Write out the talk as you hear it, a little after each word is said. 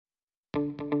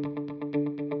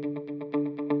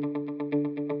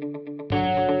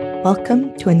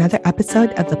Welcome to another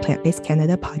episode of the Plant-Based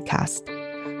Canada podcast.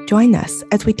 Join us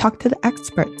as we talk to the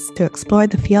experts to explore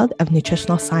the field of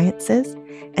nutritional sciences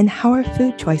and how our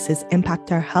food choices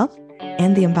impact our health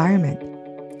and the environment.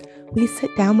 We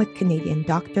sit down with Canadian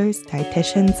doctors,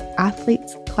 dietitians,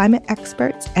 athletes, climate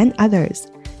experts, and others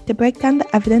to break down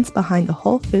the evidence behind the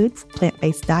whole foods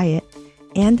plant-based diet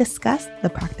and discuss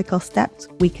the practical steps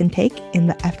we can take in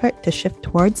the effort to shift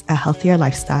towards a healthier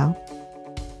lifestyle.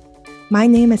 My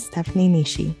name is Stephanie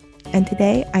Nishi, and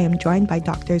today I am joined by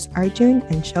Drs. Arjun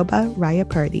and Shobha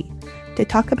Rayapurdy to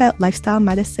talk about lifestyle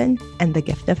medicine and the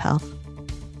gift of health.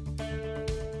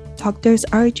 Drs.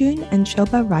 Arjun and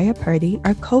Shobha Rayapurdy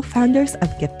are co-founders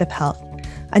of Gift of Health,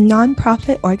 a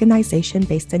non-profit organization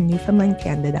based in Newfoundland,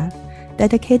 Canada,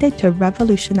 dedicated to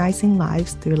revolutionizing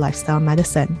lives through lifestyle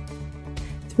medicine.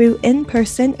 Through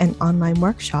in-person and online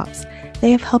workshops,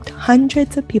 they have helped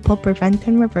hundreds of people prevent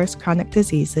and reverse chronic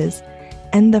diseases,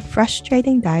 end the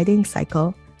frustrating dieting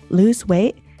cycle, lose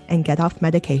weight, and get off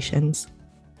medications.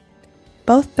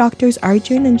 Both Drs.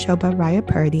 Arjun and Shobha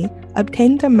Rayapurdy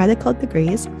obtained their medical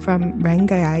degrees from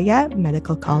Rangayaya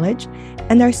Medical College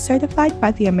and are certified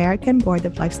by the American Board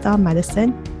of Lifestyle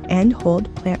Medicine and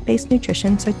hold plant-based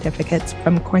nutrition certificates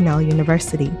from Cornell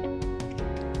University.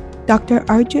 Dr.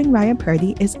 Arjun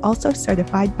Rayapurdy is also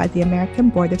certified by the American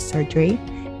Board of Surgery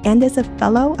and is a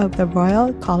fellow of the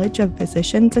Royal College of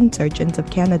Physicians and Surgeons of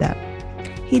Canada.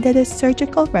 He did his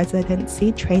surgical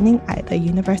residency training at the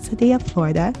University of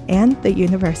Florida and the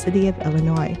University of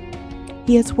Illinois.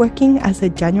 He is working as a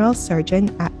general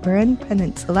surgeon at Burren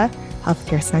Peninsula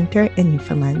Healthcare Center in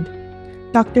Newfoundland.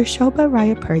 Dr. Shobha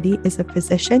Rayapurdy is a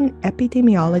physician,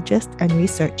 epidemiologist, and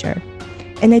researcher.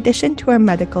 In addition to her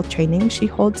medical training, she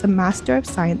holds a Master of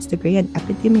Science degree in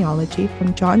epidemiology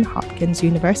from Johns Hopkins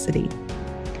University.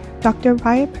 Dr.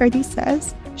 Rayapurdy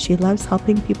says she loves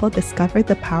helping people discover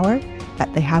the power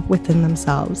that they have within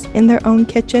themselves in their own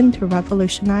kitchen to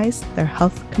revolutionize their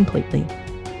health completely.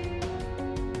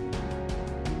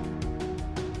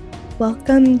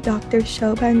 Welcome, Dr.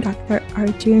 Shobha and Dr.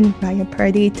 Arjun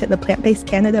Rayapurdy to the Plant-Based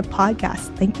Canada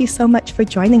podcast. Thank you so much for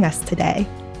joining us today.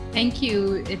 Thank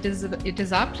you. It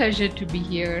is our pleasure to be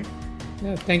here.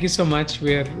 Yeah, thank you so much.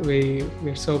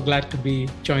 We're so glad to be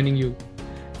joining you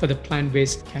for the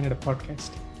Plant-Based Canada podcast.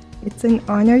 It's an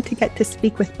honor to get to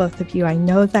speak with both of you. I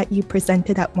know that you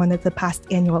presented at one of the past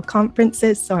annual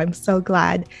conferences, so I'm so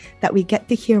glad that we get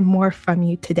to hear more from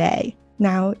you today.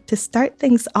 Now, to start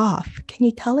things off, can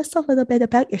you tell us a little bit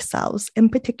about yourselves? In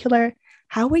particular,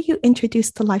 how were you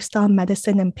introduced to lifestyle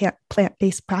medicine and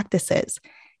plant-based practices?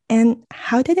 And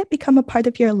how did it become a part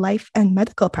of your life and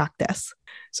medical practice?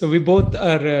 So we both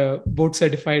are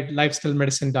board-certified lifestyle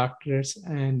medicine doctors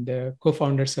and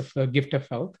co-founders of Gift of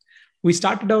Health. We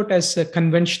started out as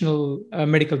conventional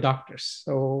medical doctors.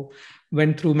 So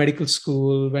went through medical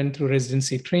school, went through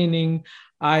residency training.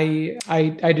 I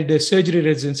did a surgery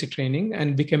residency training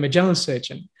and became a general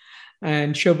surgeon.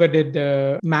 And Shobha did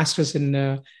a master's in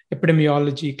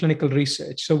epidemiology, clinical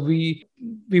research. So we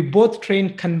both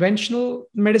trained conventional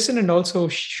medicine, and also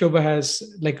Shobha has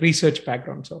like research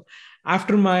background. So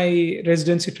after my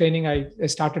residency training, I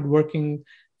started working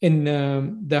in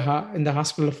the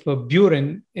hospital of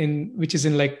Buren, which is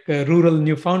in like rural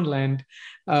Newfoundland,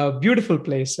 beautiful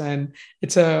place. And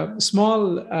it's a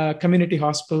small community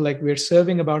hospital. Like we're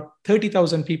serving about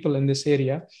 30,000 people in this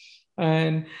area.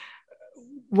 And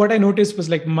what I noticed was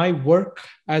like my work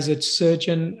as a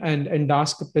surgeon and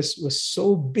endoscopist was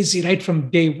so busy right from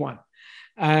day one.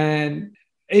 And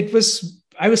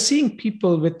I was seeing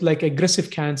people with like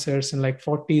aggressive cancers in like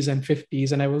 40s and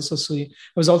 50s. And I was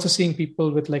also seeing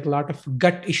people with like a lot of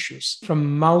gut issues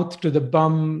from mouth to the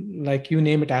bum, like you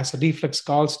name it, acid reflux,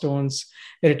 gallstones,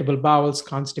 irritable bowels,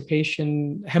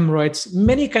 constipation, hemorrhoids,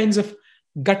 many kinds of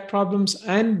gut problems,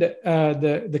 and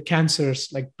the cancers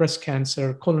like breast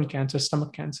cancer, colon cancer,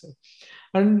 stomach cancer.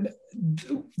 And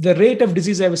the rate of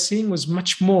disease I was seeing was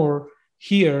much more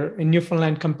here in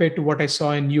Newfoundland compared to what I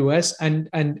saw in US and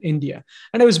India.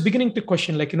 And I was beginning to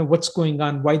question, like, what's going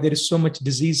on, why there is so much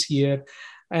disease here.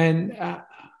 And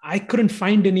I couldn't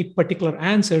find any particular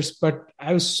answers, but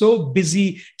I was so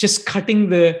busy just cutting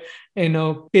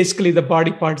basically the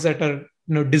body parts that are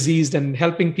diseased and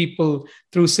helping people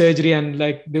through surgery and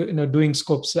like doing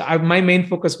scopes. So my main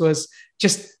focus was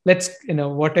just let's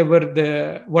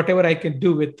whatever I can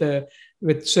do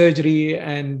with surgery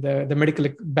and the medical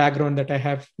background that I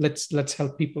have, let's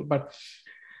help people. But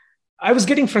I was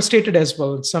getting frustrated as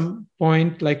well at some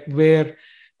point, like where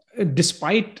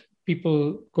despite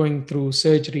people going through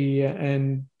surgery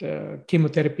and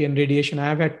chemotherapy and radiation,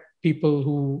 I've had people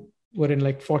who were in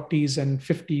like 40s and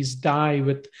 50s die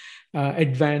with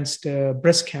advanced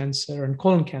breast cancer and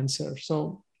colon cancer.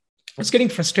 So I was getting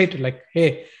frustrated, like,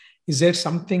 hey, is there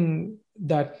something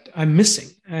that I'm missing?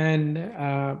 And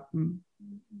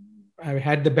I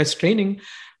had the best training.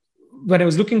 When I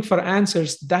was looking for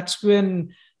answers, that's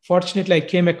when, fortunately, I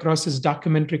came across this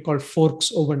documentary called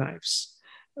Forks Over Knives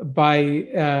by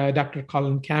Dr.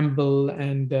 Colin Campbell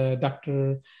and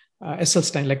Dr.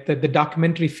 Esselstyn. Like the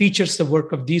documentary features the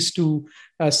work of these two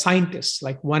scientists.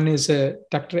 Like one is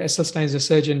Dr. Esselstyn is a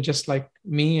surgeon just like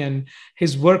me, and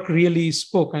his work really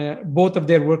spoke. Both of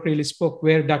their work really spoke,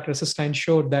 where Dr. Esselstyn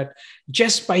showed that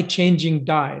just by changing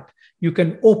diet, you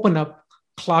can open up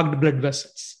clogged blood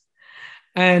vessels.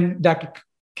 And Dr.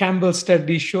 Campbell's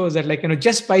study shows that, like,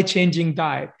 just by changing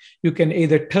diet, you can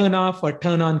either turn off or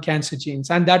turn on cancer genes.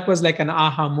 And that was like an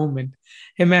aha moment.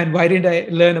 Hey, man, why didn't I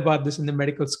learn about this in the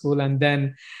medical school? And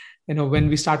then, when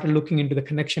we started looking into the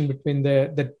connection between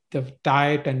the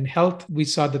diet and health, we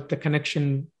saw that the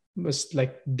connection was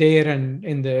like there, and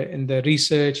in the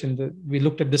research, and we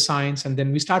looked at the science, and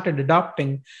then we started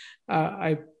adopting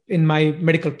in my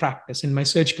medical practice, in my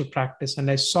surgical practice,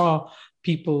 and I saw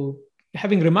people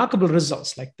having remarkable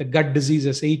results, like the gut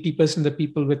diseases. 80% of the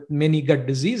people with many gut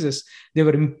diseases, they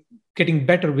were getting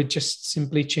better with just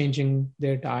simply changing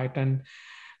their diet. And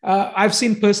I've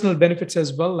seen personal benefits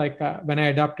as well. Like when I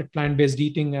adopted plant-based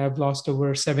eating, I've lost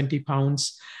over 70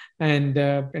 pounds, and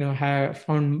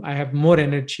found I have more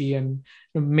energy, and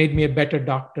made me a better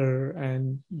doctor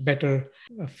and better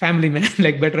family man,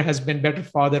 like better husband, better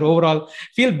father. Overall,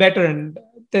 feel better. And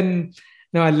then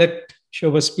I let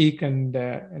Shobha speak, and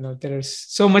there is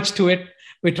so much to it.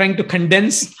 We're trying to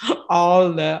condense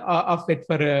all of it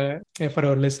for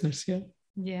our listeners here.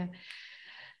 Yeah.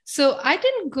 So I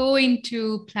didn't go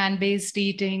into plant-based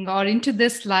eating or into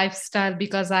this lifestyle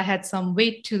because I had some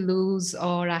weight to lose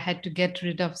or I had to get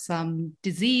rid of some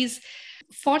disease.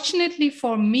 Fortunately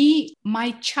for me,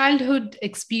 my childhood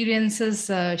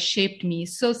experiences shaped me.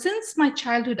 So since my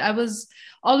childhood, I was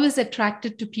always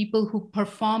attracted to people who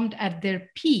performed at their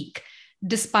peak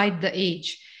despite the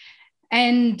age.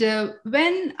 And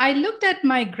when I looked at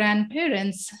my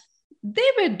grandparents, they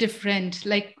were different.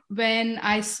 Like when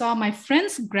I saw my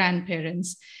friends'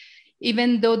 grandparents,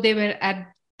 even though they were at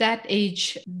that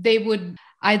age, they would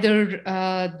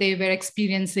either they were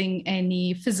experiencing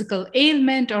any physical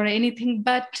ailment or anything,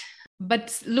 but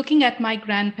looking at my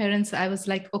grandparents, I was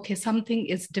like, okay, something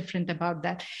is different about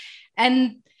that.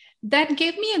 And that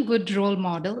gave me a good role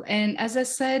model. And as I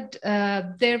said,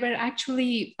 there were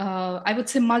actually, I would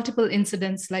say, multiple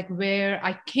incidents like where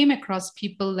I came across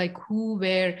people like who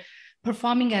were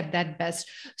performing at that best.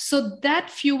 So that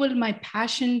fueled my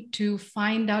passion to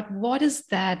find out what is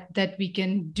that we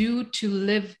can do to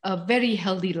live a very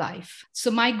healthy life. So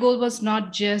my goal was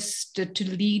not just to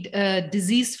lead a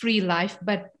disease-free life,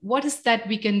 but what is that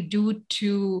we can do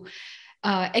to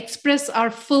express our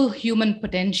full human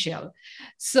potential.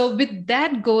 So with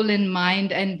that goal in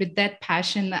mind and with that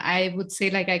passion, I would say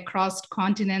like I crossed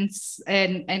continents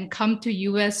and come to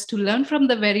US to learn from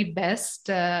the very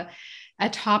best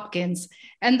at Hopkins.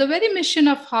 And the very mission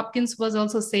of Hopkins was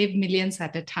also save millions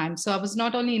at a time. So I was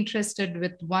not only interested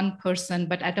with one person,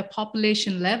 but at a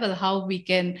population level, how we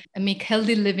can make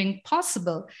healthy living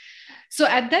possible. So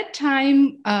at that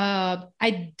time,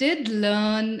 I did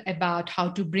learn about how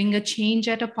to bring a change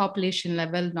at a population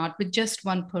level, not with just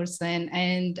one person.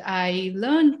 And I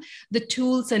learned the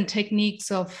tools and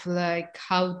techniques of like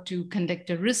how to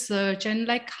conduct a research and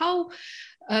like how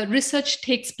research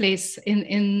takes place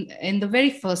in the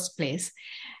very first place.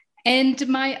 And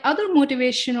my other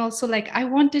motivation also, like I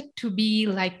wanted to be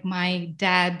like my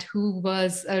dad, who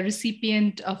was a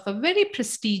recipient of a very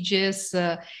prestigious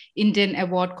Indian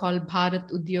award called Bharat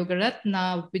Udyoga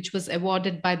Ratna, which was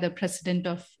awarded by the President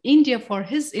of India for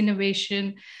his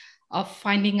innovation of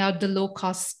finding out the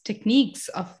low-cost techniques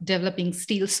of developing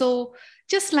steel. So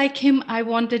just like him, I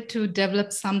wanted to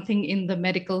develop something in the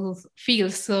medical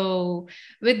field. So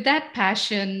with that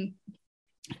passion,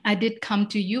 I did come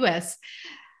to US.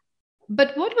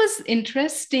 But what was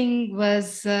interesting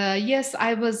was, yes,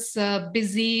 I was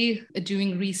busy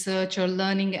doing research or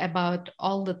learning about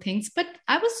all the things, but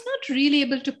I was not really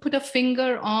able to put a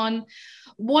finger on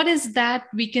what is that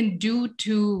we can do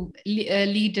to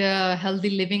lead a healthy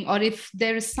living, or if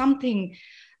there is something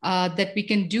that we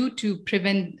can do to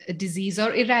prevent a disease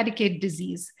or eradicate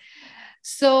disease.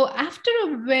 So after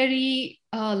a very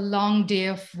long day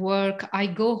of work, I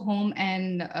go home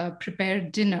and prepare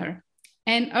dinner.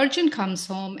 And Arjun comes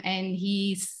home and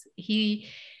he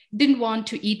didn't want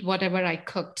to eat whatever I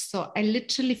cooked. So I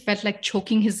literally felt like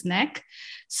choking his neck.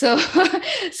 So,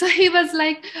 so he was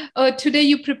like, "Oh, today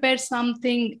you prepared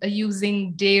something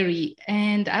using dairy."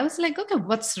 And I was like, "Okay,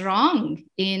 what's wrong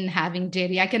in having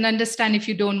dairy? I can understand if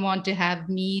you don't want to have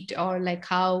meat, or like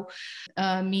how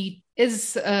meat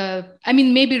is, I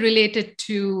mean, maybe related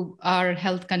to our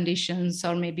health conditions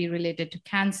or maybe related to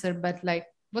cancer, but like,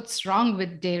 what's wrong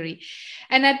with dairy?"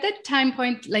 And at that time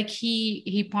point, like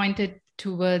he pointed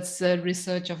towards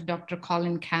research of Dr.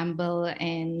 Colin Campbell,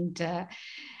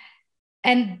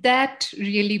 and that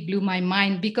really blew my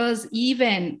mind, because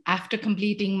even after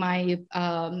completing my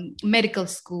medical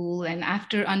school and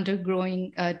after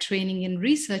undergoing training in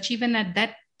research, even at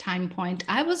that time point,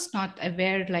 I was not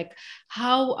aware like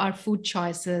how our food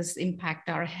choices impact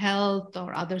our health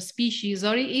or other species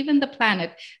or even the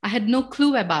planet. I had no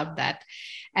clue about that.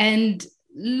 And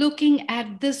looking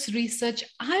at this research,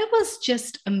 I was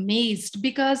just amazed,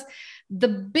 because the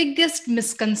biggest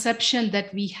misconception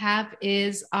that we have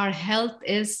is our health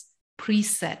is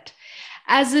preset,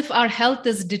 as if our health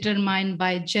is determined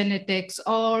by genetics,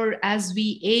 or as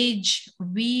we age,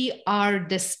 we are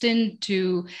destined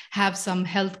to have some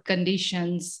health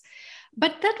conditions.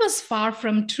 But that was far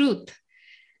from truth,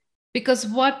 because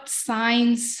what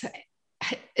science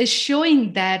is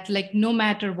showing that, like, no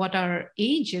matter what our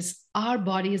age is, our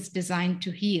body is designed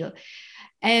to heal.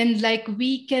 And like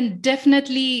we can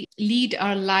definitely lead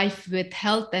our life with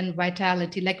health and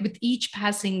vitality. Like with each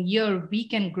passing year, we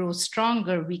can grow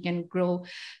stronger, we can grow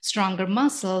stronger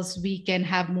muscles, we can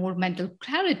have more mental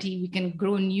clarity, we can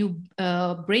grow new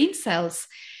brain cells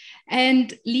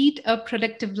and lead a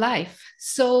productive life.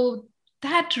 So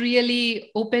that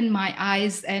really opened my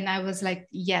eyes, and I was like,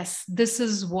 yes, this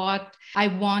is what I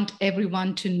want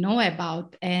everyone to know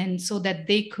about, and so that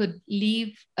they could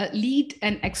lead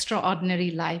an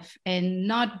extraordinary life and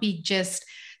not be just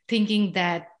thinking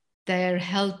that their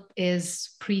health is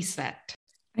preset.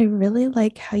 I really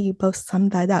like how you both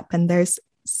summed that up, and there's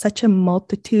such a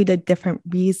multitude of different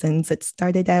reasons. It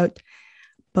started out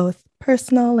both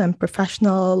personal and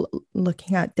professional,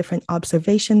 looking at different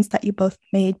observations that you both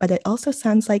made, but it also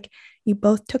sounds like you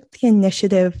both took the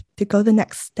initiative to go the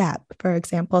next step. For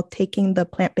example, taking the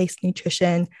plant-based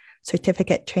nutrition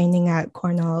certificate training at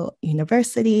Cornell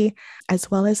University, as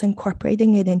well as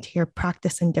incorporating it into your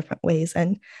practice in different ways.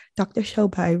 And Dr.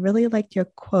 Shobha, I really liked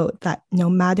your quote that no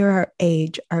matter our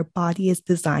age, our body is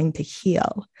designed to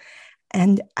heal.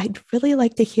 And I'd really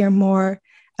like to hear more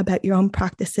about your own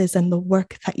practices and the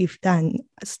work that you've done,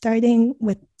 starting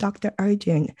with Dr.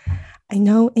 Arjun. I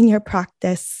know in your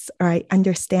practice, or I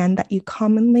understand that you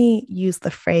commonly use the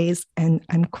phrase, and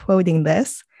I'm quoting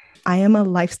this, "I am a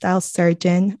lifestyle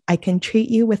surgeon. I can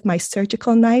treat you with my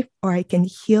surgical knife, or I can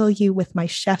heal you with my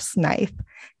chef's knife.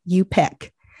 You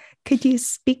pick." Could you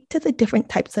speak to the different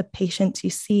types of patients you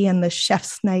see and the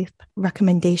chef's knife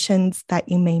recommendations that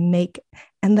you may make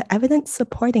and the evidence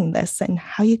supporting this and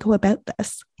how you go about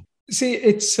this? See,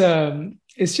 it's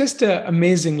just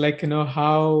amazing, like,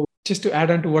 how, just to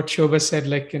add on to what Shobha said,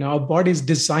 like, our body is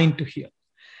designed to heal.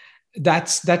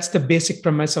 That's the basic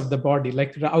premise of the body.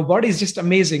 Like, our body is just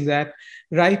amazing that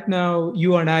right now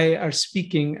you and I are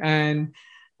speaking, and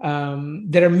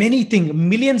there are many things,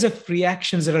 millions of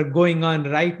reactions that are going on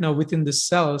right now within the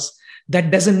cells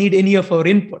that doesn't need any of our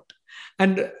input.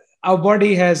 And our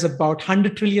body has about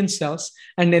 100 trillion cells,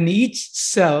 and in each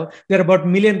cell, there are about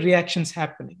 1 million reactions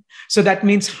happening. So that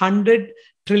means 100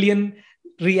 trillion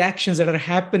reactions that are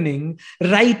happening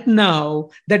right now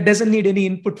that doesn't need any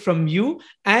input from you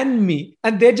and me,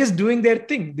 and they're just doing their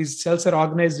thing. These cells are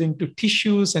organized into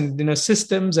tissues and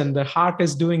systems, and the heart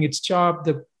is doing its job,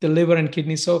 the liver and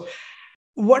kidney. So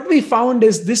what we found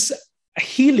is this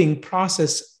healing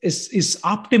process is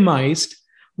optimized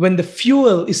when the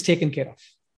fuel is taken care of.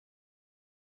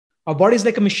 Our body is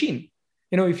like a machine.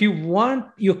 If you want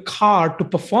your car to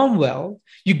perform well,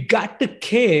 you got to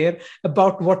care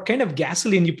about what kind of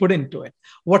gasoline you put into it,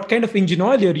 what kind of engine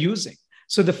oil you're using.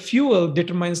 So the fuel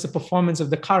determines the performance of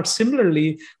the car.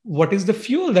 Similarly, what is the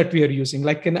fuel that we are using?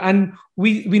 And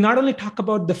we not only talk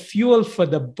about the fuel for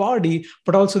the body,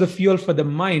 but also the fuel for the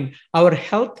mind. Our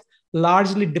health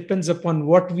largely depends upon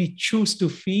what we choose to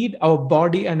feed our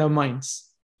body and our minds.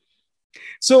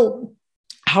 So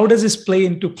how does this play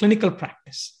into clinical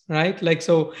practice, right?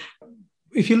 So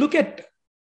if you look at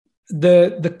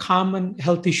the common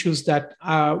health issues that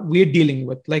we're dealing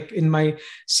with, like in my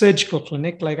surgical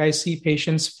clinic, like I see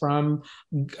patients from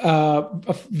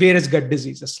various gut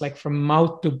diseases, like from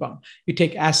mouth to bum. You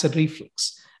take acid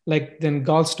reflux, like then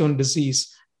gallstone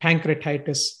disease,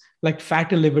 pancreatitis, like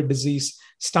fatty liver disease,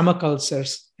 stomach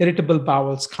ulcers, irritable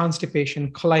bowels,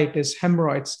 constipation, colitis,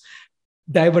 hemorrhoids,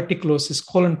 diverticulosis,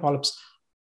 colon polyps.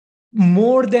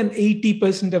 more than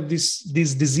 80% of these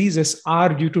diseases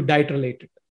are due to diet related.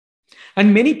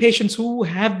 And many patients who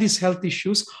have these health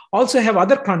issues also have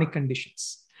other chronic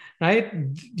conditions, right?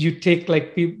 You take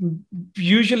like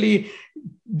usually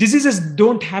diseases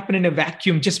don't happen in a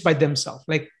vacuum just by themselves.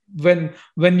 Like when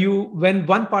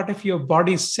one part of your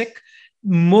body is sick,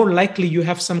 more likely you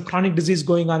have some chronic disease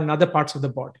going on in other parts of the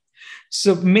body.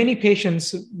 So many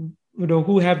patients,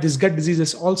 who have these gut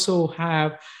diseases also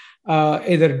have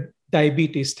either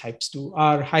diabetes types 2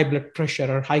 or high blood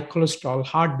pressure or high cholesterol,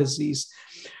 heart disease.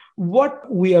 What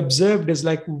we observed is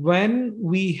like when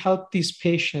we help these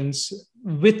patients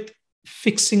with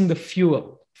fixing the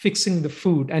fuel, fixing the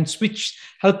food, and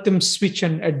help them switch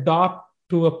and adopt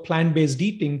to a plant-based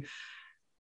eating,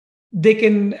 they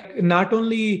can not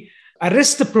only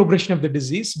arrest the progression of the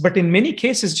disease, but in many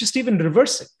cases, just even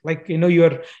reverse it. Like,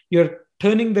 you're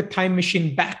turning the time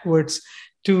machine backwards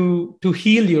to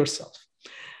heal yourself.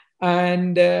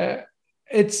 And I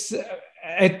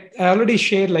already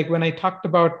shared, like when I talked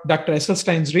about Dr.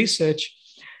 Esselstyn's research,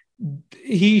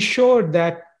 he showed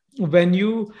that when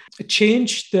you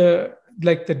change the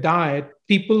diet,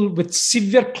 people with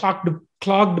severe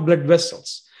clogged blood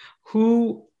vessels,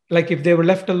 who, like if they were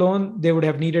left alone, they would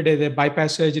have needed either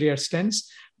bypass surgery or stents.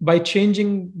 By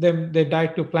changing their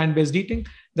diet to plant-based eating,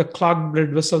 the clogged blood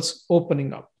vessels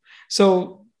opening up.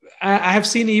 So I have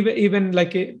seen even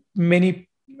like many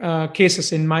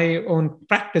cases in my own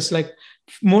practice, like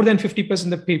more than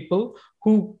 50% of people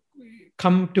who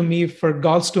come to me for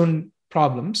gallstone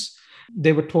problems,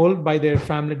 they were told by their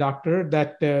family doctor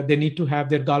that they need to have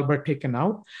their gallbladder taken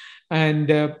out.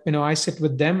 And, I sit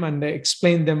with them and I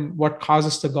explain them what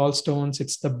causes the gallstones.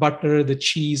 It's the butter, the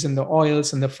cheese, and the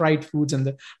oils, and the fried foods, and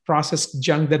the processed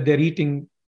junk that they're eating,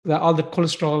 all the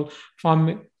cholesterol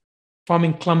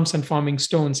forming clumps and forming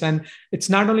stones. And it's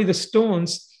not only the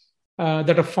stones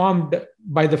that are formed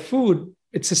by the food,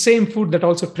 it's the same food that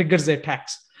also triggers the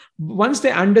attacks. Once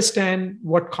they understand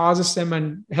what causes them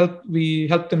and we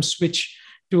help them switch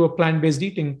to a plant-based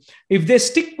eating, if they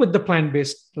stick with the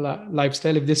plant-based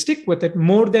lifestyle, if they stick with it,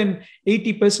 more than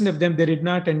 80% of them, they did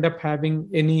not end up having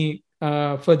any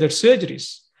further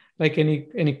surgeries, like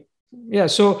any. Yeah.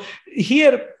 So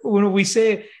here, we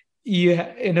say,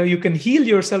 you can heal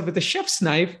yourself with a chef's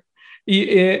knife.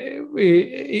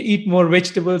 Eat more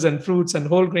vegetables and fruits and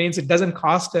whole grains. It doesn't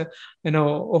cost a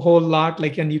whole lot,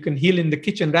 and you can heal in the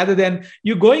kitchen rather than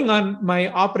you going on my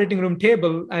operating room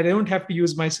table. I don't have to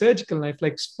use my surgical knife.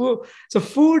 Like food. So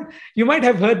food, you might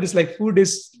have heard this, like food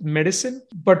is medicine,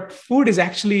 but food is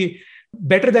actually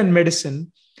better than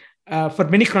medicine for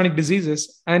many chronic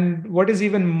diseases. And what is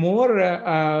even more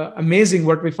amazing,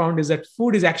 what we found is that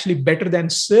food is actually better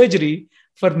than surgery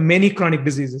for many chronic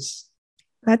diseases.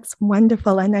 That's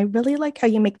wonderful. And I really like how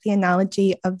you make the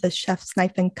analogy of the chef's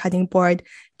knife and cutting board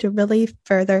to really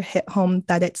further hit home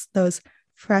that it's those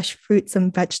fresh fruits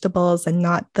and vegetables and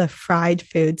not the fried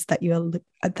foods that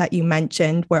you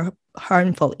mentioned were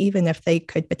harmful, even if they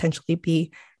could potentially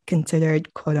be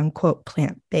considered quote unquote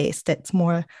plant-based. It's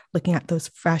more looking at those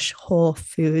fresh whole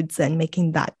foods and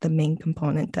making that the main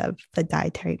component of the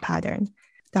dietary pattern.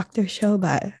 Dr.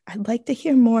 Shobha, I'd like to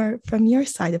hear more from your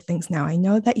side of things now. I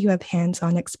know that you have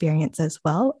hands-on experience as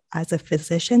well as a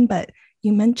physician, but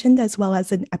you mentioned as well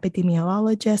as an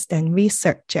epidemiologist and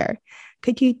researcher.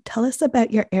 Could you tell us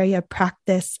about your area of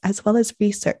practice as well as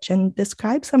research and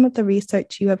describe some of the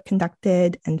research you have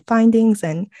conducted and findings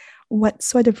and what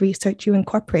sort of research you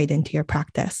incorporate into your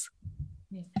practice?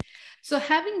 Yeah. So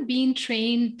having been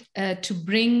trained to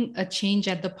bring a change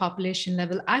at the population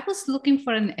level, I was looking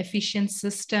for an efficient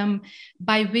system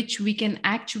by which we can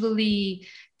actually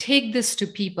take this to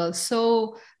people.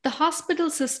 So the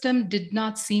hospital system did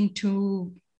not seem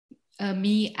to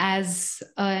me as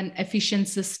an efficient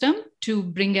system to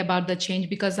bring about the change,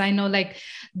 because I know like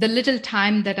the little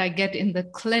time that I get in the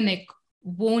clinic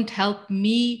won't help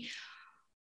me.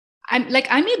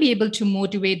 I may be able to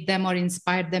motivate them or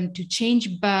inspire them to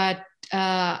change, but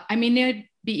I may not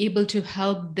be able to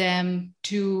help them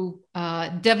to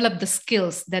develop the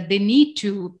skills that they need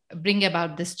to bring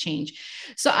about this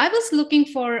change. So I was looking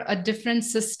for a different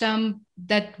system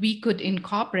that we could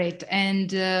incorporate.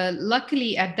 And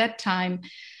luckily at that time,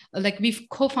 we've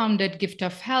co-founded Gift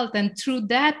of Health. And through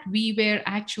that, we were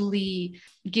actually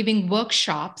giving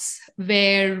workshops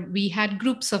where we had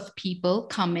groups of people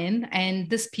come in, and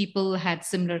these people had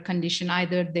similar condition.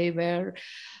 Either they were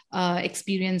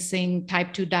experiencing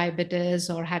type 2 diabetes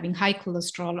or having high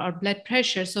cholesterol or blood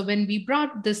pressure. So when we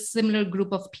brought this similar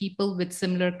group of people with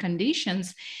similar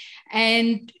conditions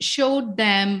and showed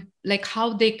them like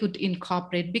how they could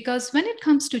incorporate, because when it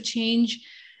comes to change,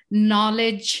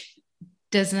 knowledge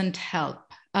doesn't help.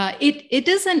 It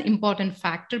is an important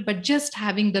factor, but just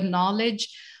having the knowledge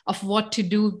of what to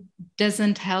do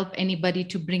doesn't help anybody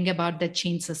to bring about that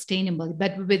change sustainably.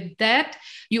 But with that,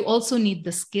 you also need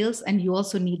the skills and you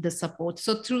also need the support.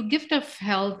 So through Gift of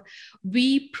Health,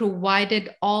 we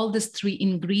provided all these three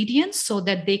ingredients so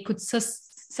that they could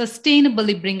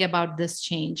sustainably bring about this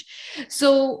change.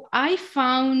 So I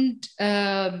found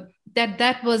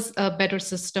that was a better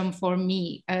system for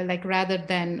me, like rather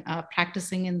than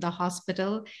practicing in the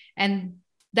hospital. And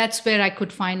that's where I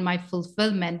could find my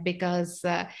fulfillment, because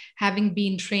having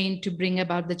been trained to bring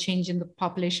about the change in the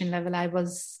population level, I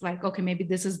was like, okay, maybe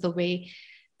this is the way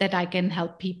that I can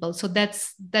help people. So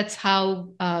that's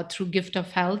how through Gift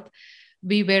of Health,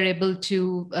 we were able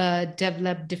to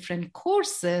develop different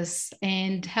courses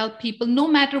and help people, no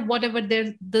matter whatever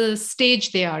the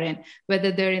stage they are in, whether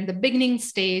they're in the beginning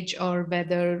stage or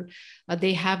whether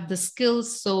they have the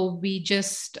skills. So we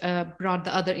just brought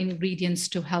the other ingredients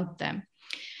to help them.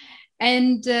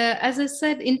 And as I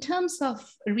said, in terms of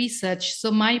research, so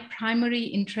my primary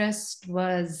interest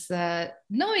was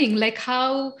knowing like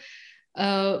how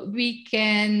we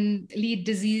can lead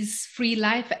disease-free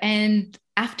life. And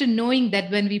after knowing that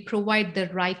when we provide the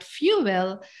right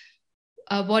fuel,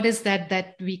 what is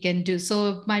that we can do?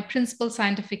 So my principal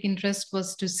scientific interest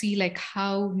was to see like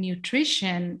how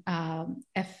nutrition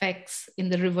affects in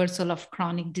the reversal of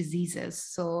chronic diseases.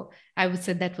 So I would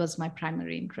say that was my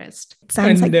primary interest.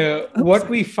 What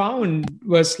we found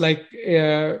was like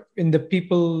in the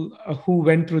people who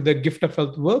went through the Gift of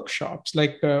Health workshops,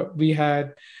 like we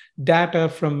had data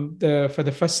for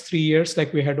the first 3 years,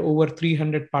 like we had over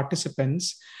 300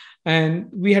 participants. And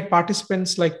we had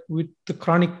participants like with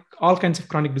all kinds of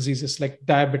chronic diseases like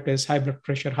diabetes, high blood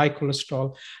pressure, high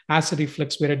cholesterol, acid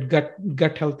reflux. We had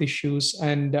gut health issues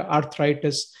and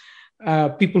arthritis,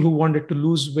 people who wanted to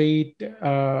lose weight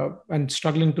and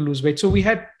struggling to lose weight. So we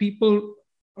had people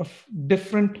of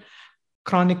different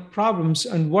chronic problems.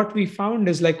 And what we found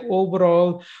is like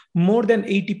overall, more than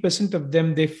 80% of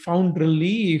them, they found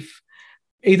relief,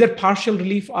 either partial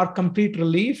relief or complete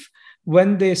relief,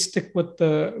 when they stick with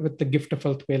the Gift of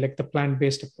Health way, like the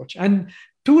plant-based approach. And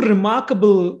two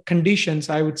remarkable conditions,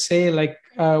 I would say, like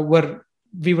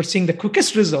we were seeing the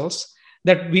quickest results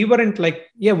that we weren't like,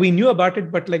 we knew about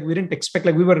it, but like we didn't expect,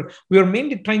 like we were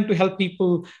mainly trying to help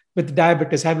people with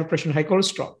diabetes, high blood pressure, and high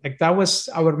cholesterol. Like that was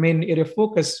our main area of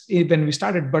focus when we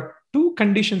started. But two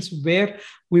conditions where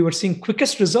we were seeing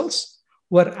quickest results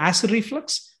were acid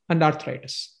reflux and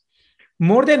arthritis.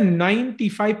 More than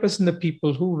 95% of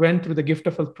people who went through the Gift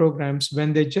of Health programs,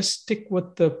 when they just stick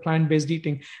with the plant-based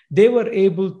eating, they were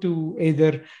able to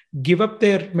either give up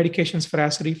their medications for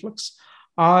acid reflux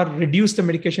or reduce the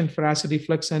medication for acid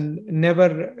reflux and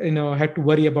never, had to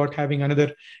worry about having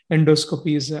another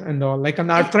endoscopies and all. Like, and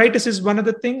arthritis is one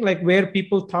other thing, like where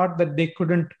people thought that they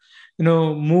couldn't,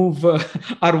 move or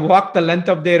walk the length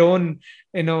of their own,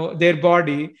 their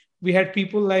body. We had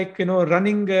people like,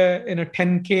 running,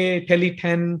 10K, Tele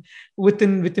 10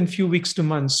 within few weeks to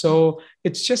months. So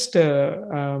it's just,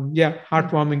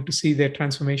 heartwarming to see their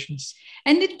transformations.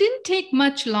 And it didn't take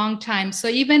much long time. So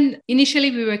even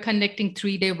initially we were conducting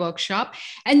 3-day workshop,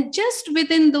 and just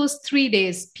within those 3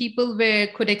 days, people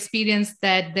could experience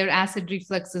that their acid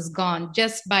reflux is gone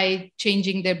just by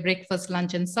changing their breakfast,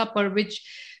 lunch, and supper, which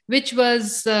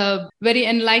was very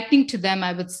enlightening to them,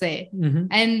 I would say. Mm-hmm.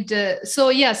 And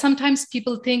sometimes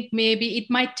people think maybe it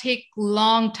might take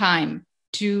long time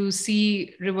to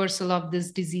see reversal of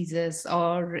these diseases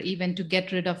or even to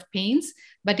get rid of pains.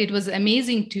 But it was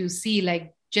amazing to see,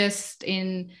 like, just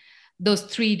in those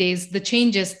 3 days, the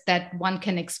changes that one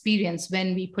can experience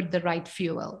when we put the right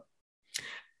fuel.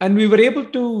 And we were able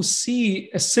to see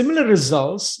similar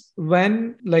results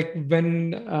when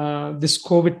this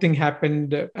COVID thing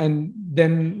happened, and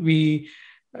then we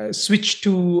switched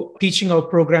to teaching our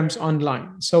programs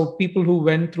online. So people who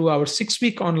went through our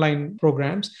 6-week online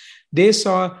programs, they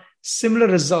saw similar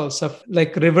results of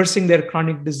like reversing their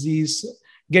chronic disease,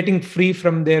 getting free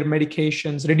from their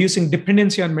medications, reducing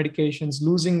dependency on medications,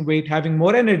 losing weight, having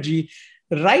more energy,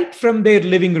 right from their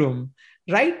living room,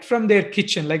 right from their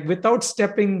kitchen, like without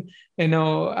stepping,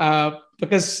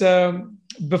 because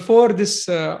before this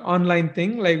online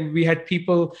thing, like we had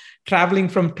people traveling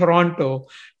from Toronto,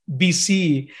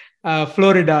 BC,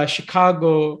 Florida,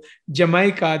 Chicago,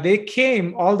 Jamaica. They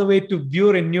came all the way to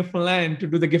Burin, Newfoundland to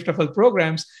do the Gift of Health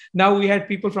programs. Now we had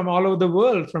people from all over the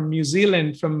world, from New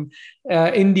Zealand, from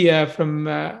India, from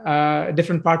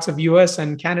different parts of US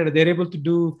and Canada. They're able to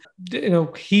do,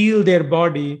 heal their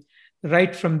body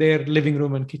right from their living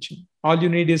room and kitchen. All you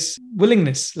need is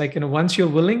willingness. Like, once you're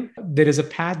willing, there is a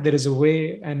path, there is a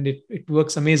way, and it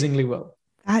works amazingly well.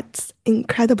 That's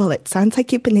incredible. It sounds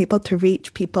like you've been able to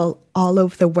reach people all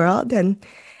over the world, and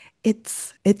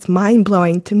it's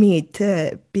mind-blowing to me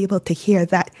to be able to hear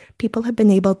that people have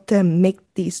been able to make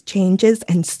these changes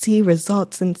and see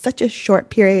results in such a short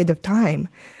period of time.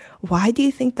 Why do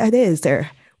you think that is?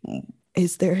 Or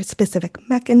is there a specific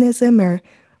mechanism, or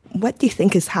what do you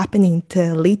think is happening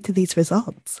to lead to these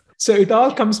results? So it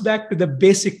all comes back to the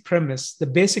basic premise. The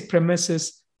basic premise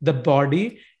is the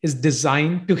body is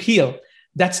designed to heal.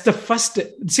 That's the first.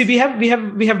 See, we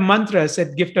have mantras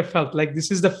at Gift of Health. Like,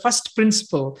 this is the first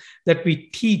principle that we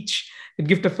teach at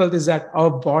Gift of Health, is that our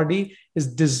body is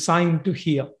designed to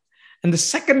heal. And the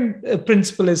second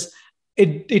principle is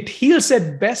it heals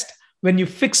at best when you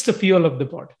fix the fuel of the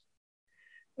body.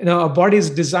 Our body is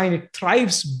designed, it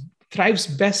thrives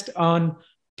best on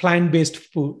plant-based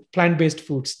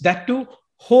foods. That too,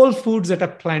 whole foods that are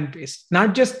plant-based,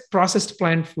 not just processed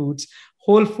plant foods.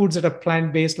 Whole foods that are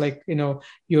plant-based, like,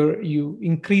 you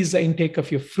increase the intake of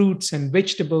your fruits and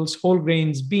vegetables, whole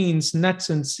grains, beans,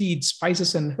 nuts and seeds,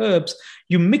 spices and herbs.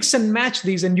 You mix and match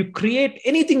these and you create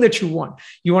anything that you want.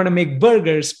 You want to make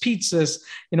burgers, pizzas,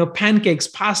 pancakes,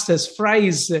 pastas,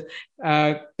 fries,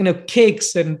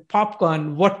 cakes and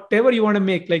popcorn, whatever you want to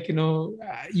make.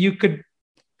 You could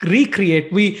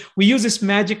recreate. We use this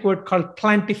magic word called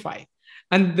plantify.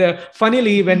 And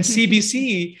funnily, when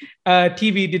CBC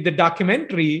TV did the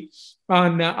documentary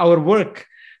on our work,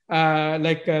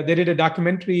 they did a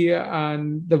documentary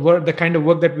on the kind of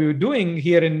work that we were doing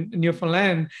here in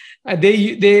Newfoundland.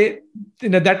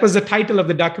 That was the title of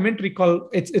the documentary.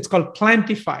 It's called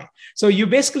Plantify. So you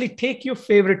basically take your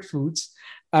favorite foods,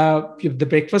 the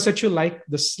breakfast that you like,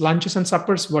 the lunches and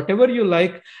suppers, whatever you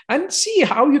like, and see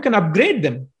how you can upgrade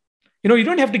them. You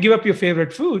don't have to give up your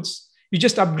favorite foods. You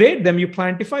just upgrade them, you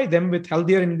plantify them with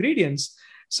healthier ingredients.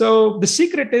 So the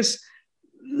secret is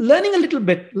learning a little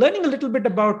bit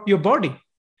about your body,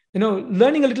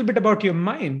 learning a little bit about your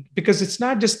mind, because it's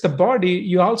not just the body.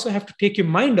 You also have to take your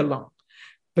mind along,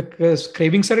 because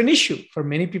cravings are an issue. For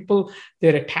many people,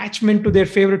 their attachment to their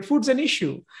favorite food is an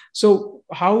issue. So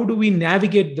how do we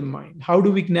navigate the mind? How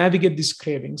do we navigate these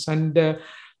cravings? And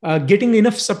getting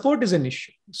enough support is an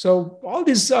issue. So all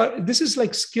this is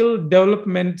like skill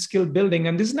development, skill building,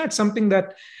 and this is not something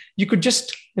that you could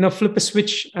just flip a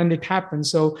switch and it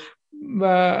happens. So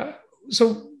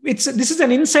this is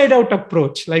an inside out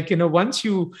approach. Once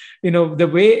the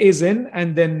way is in,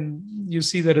 and then you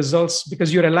see the results,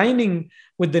 because you're aligning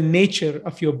with the nature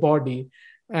of your body,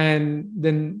 and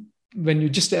then when you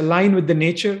just align with the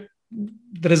nature,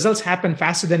 the results happen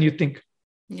faster than you think.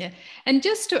 Yeah. And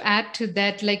just to add to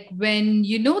that, when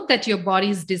you know that your body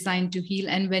is designed to heal,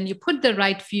 and when you put the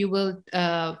right fuel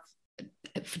to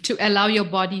allow your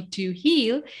body to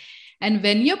heal, and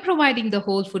when you're providing the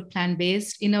whole food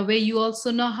plant-based, in a way, you also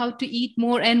know how to eat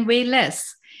more and weigh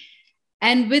less.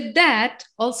 And with that,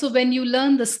 also when you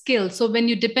learn the skill, so when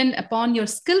you depend upon your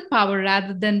skill power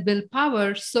rather than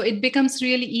willpower, so it becomes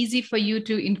really easy for you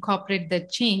to incorporate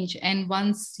that change. And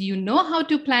once you know how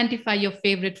to plantify your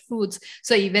favorite foods,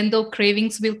 so even though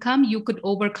cravings will come, you could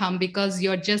overcome, because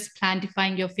you're just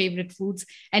plantifying your favorite foods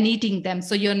and eating them.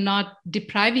 So you're not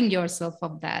depriving yourself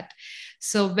of that.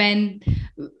 So when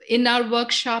in our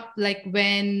workshop,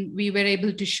 when we were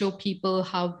able to show people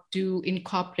how to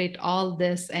incorporate all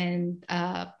this, and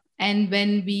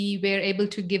when we were able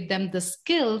to give them the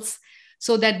skills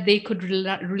so that they could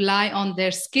rely on their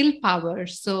skill power,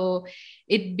 so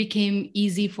it became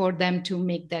easy for them to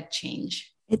make that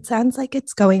change. It sounds like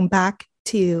it's going back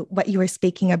to what you were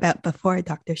speaking about before,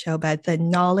 Dr. Shobha, the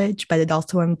knowledge, but it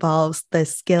also involves the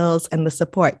skills and the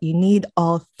support. You need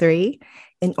all three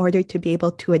in order to be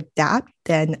able to adapt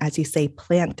and, as you say,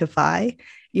 plantify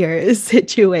your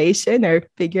situation or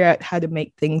figure out how to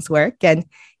make things work. And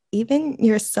even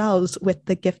yourselves with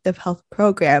the Gift of Health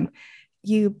program,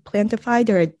 you plantified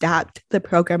or adapt the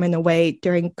program in a way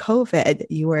during COVID.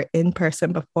 You were in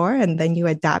person before, and then you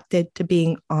adapted to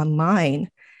being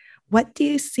online. What do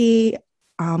you see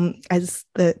as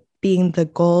being the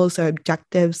goals or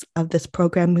objectives of this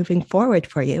program moving forward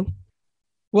for you?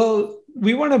 Well,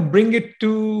 we want to bring it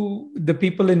to the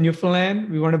people in Newfoundland.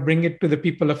 We want to bring it to the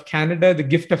people of Canada, the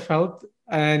Gift of Health,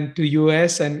 and to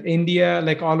US and India,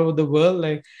 all over the world.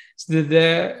 So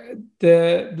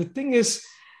the thing is,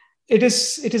 it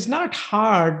is not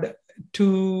hard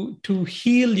to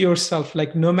heal yourself.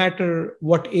 No matter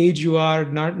what age you are,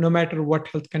 no matter what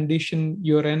health condition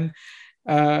you're in,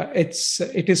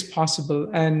 it is possible.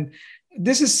 And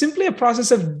this is simply a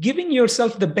process of giving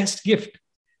yourself the best gift,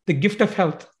 the gift of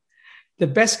health. The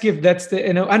best gift,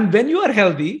 and when you are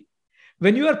healthy,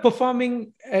 when you are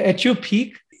performing at your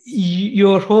peak,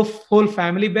 your whole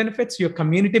family benefits, your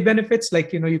community benefits,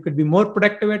 like, you could be more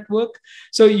productive at work.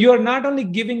 So you're not only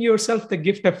giving yourself the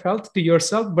gift of health to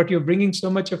yourself, but you're bringing so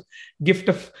much of gift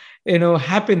of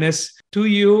happiness to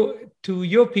your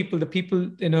people, the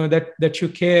people that you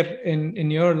care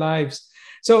in your lives.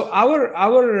 So our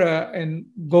and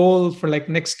goal for like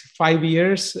next 5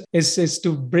 years is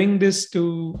to bring this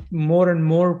to more and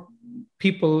more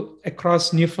people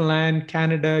across Newfoundland,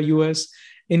 Canada, US,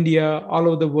 India, all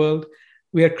over the world.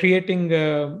 We are creating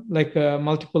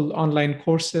multiple online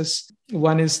courses.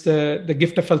 One is the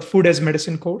Gift of Health Food as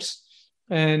Medicine course.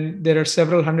 And there are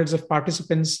several hundreds of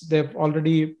participants. They've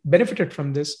already benefited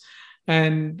from this.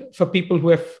 And for people who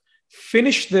have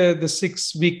finished the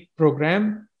 6-week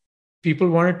program, people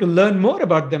wanted to learn more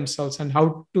about themselves and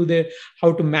how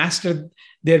to master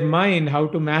their mind, how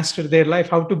to master their life,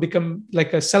 how to become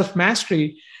like a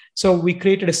self-mastery. So we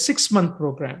created a 6-month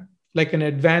program, like an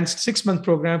advanced 6-month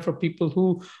program for people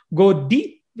who go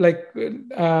deep,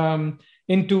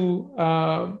 into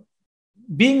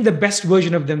being the best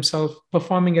version of themselves,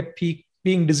 performing at peak,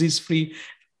 being disease-free,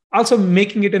 also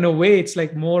making it in a way it's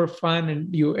like more fun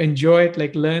and you enjoy it,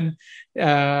 like learn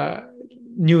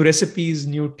new recipes,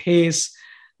 new tastes.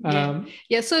 So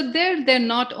they're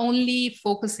not only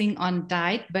focusing on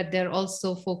diet, but they're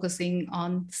also focusing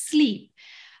on sleep,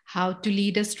 how to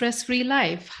lead a stress-free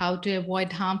life, how to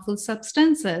avoid harmful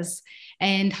substances,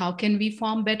 and how can we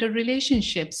form better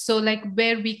relationships. So like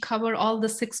where we cover all the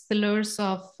 6 pillars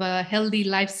of healthy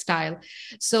lifestyle.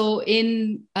 So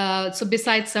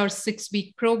besides our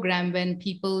 6-week program, when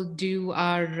people do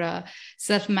our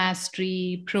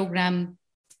self-mastery program,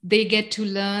 they get to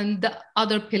learn the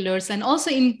other pillars and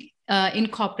also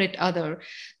incorporate other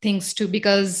things too,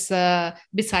 because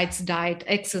besides diet,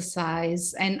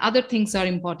 exercise and other things are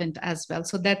important as well.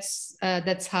 So that's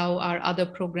how our other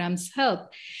programs help.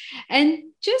 And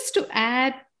just to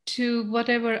add to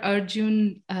whatever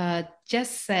Arjun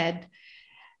just said,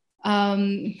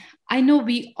 I know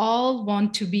we all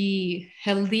want to be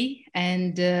healthy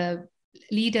and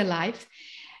lead a life.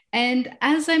 And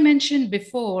as I mentioned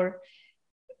before,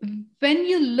 when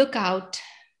you look out,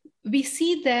 we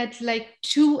see that like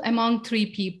 2 among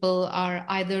 3 people are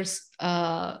either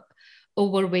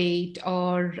overweight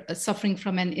or suffering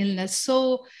from an illness.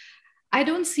 So I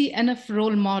don't see enough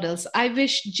role models. I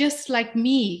wish, just like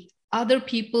me, other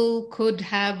people could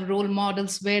have role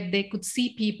models where they could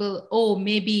see people, oh,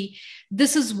 maybe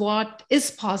this is what is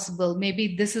possible.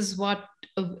 Maybe this is what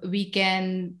we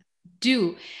can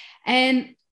do.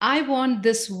 And I want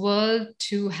this world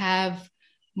to have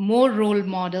more role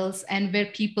models and where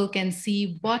people can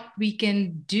see what we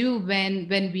can do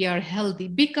when we are healthy,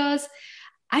 because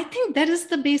I think that is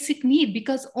the basic need.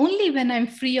 Because only when I'm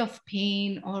free of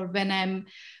pain or when I'm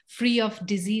free of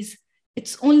disease,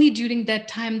 it's only during that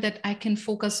time that I can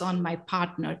focus on my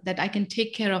partner, that I can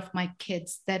take care of my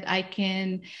kids, that I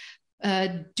can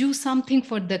do something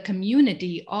for the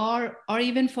community or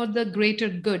even for the greater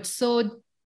good. So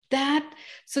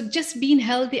just being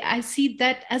healthy, I see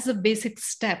that as a basic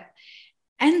step.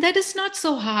 And that is not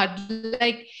so hard.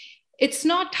 Like, it's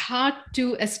not hard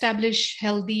to establish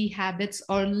healthy habits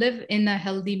or live in a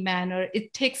healthy manner.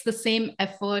 It takes the same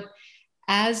effort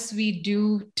as we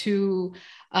do to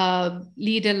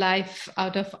lead a life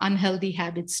out of unhealthy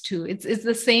habits too. It's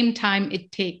the same time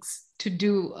it takes to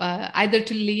do either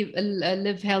to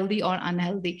live healthy or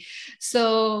unhealthy.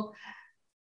 So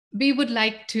we would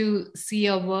like to see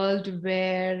a world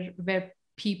where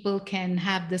people can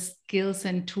have the skills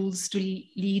and tools to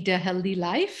lead a healthy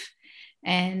life,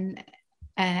 and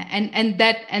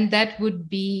that would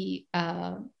be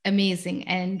amazing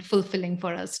and fulfilling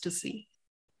for us to see.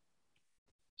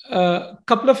 A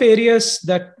couple of areas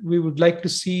that we would like to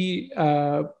see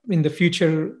in the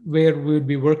future where we would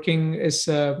be working is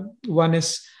one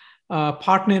is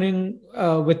partnering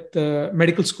with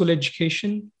medical school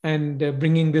education and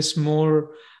bringing this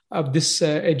more of this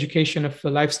education of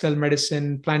lifestyle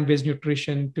medicine, plant-based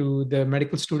nutrition to the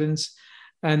medical students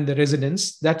and the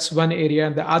residents. That's one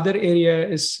area. The other area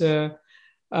is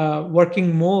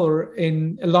working more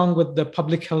along with the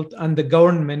public health and the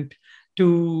government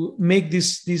to make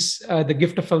the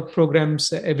Gift of Health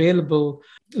programs available,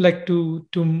 like to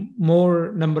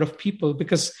more number of people.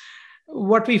 Because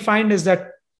what we find is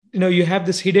that you have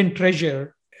this hidden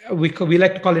treasure. We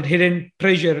like to call it hidden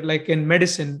treasure, like in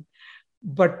medicine.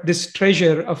 But this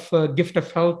treasure of Gift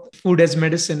of Health, food as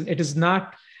medicine, it is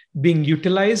not being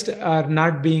utilized or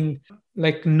not being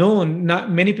like known.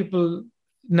 Not many people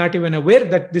not even aware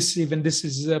that this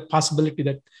is a possibility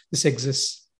that this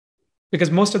exists. Because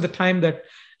most of the time that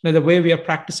the way we are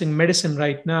practicing medicine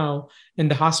right now in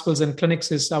the hospitals and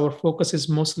clinics is our focus is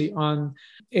mostly on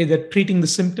either treating the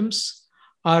symptoms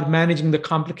or managing the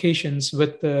complications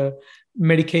with the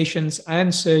medications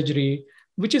and surgery,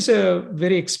 which is a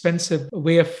very expensive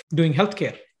way of doing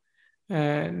healthcare.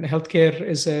 And healthcare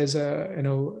is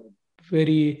a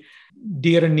very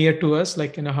dear and near to us,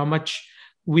 like how much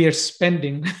we are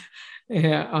spending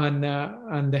on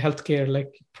the healthcare,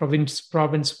 like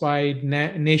province wide,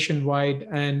 nationwide,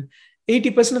 and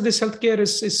 80% of this healthcare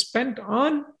is spent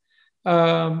on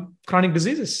chronic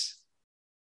diseases,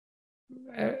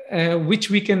 which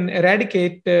we can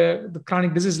eradicate the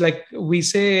chronic disease. Like we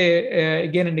say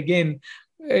again and again,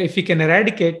 if we can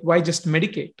eradicate, why just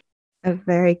medicate? A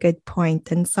very good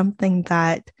point, and something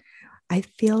that I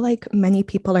feel like many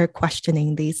people are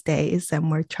questioning these days,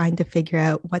 and we're trying to figure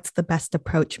out what's the best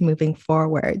approach moving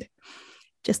forward.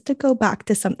 Just to go back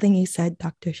to something you said,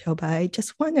 Dr. Shobha, I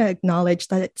just want to acknowledge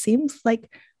that it seems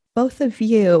like both of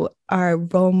you are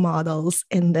role models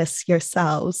in this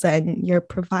yourselves, and you're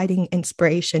providing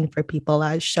inspiration for people,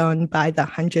 as shown by the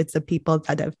hundreds of people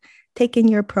that have taken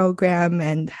your program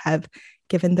and have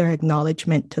given their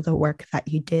acknowledgement to the work that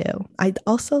you do. I'd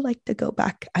also like to go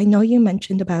back. I know you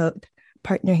mentioned about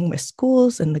partnering with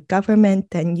schools and the government,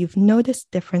 and you've noticed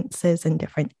differences in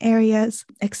different areas,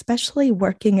 especially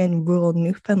working in rural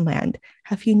Newfoundland.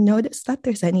 Have you noticed that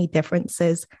there's any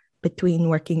differences between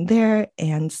working there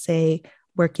and, say,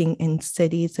 working in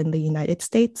cities in the United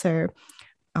States? Or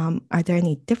are there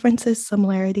any differences,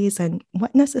 similarities, and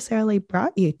what necessarily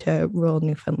brought you to rural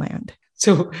Newfoundland?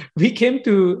 So we came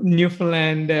to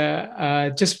Newfoundland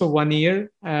just for 1 year.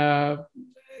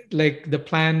 Like the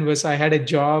plan was, I had a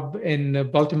job in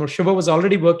Baltimore. Shobha was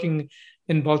already working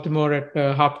in Baltimore at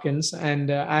Hopkins, and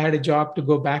I had a job to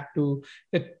go back to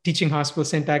the teaching hospital,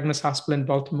 St. Agnes Hospital in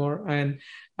Baltimore. And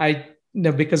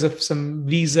because of some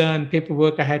visa and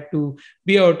paperwork, I had to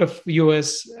be out of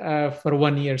US for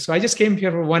 1 year. So I just came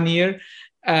here for 1 year.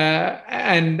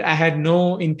 And I had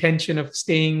no intention of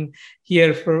staying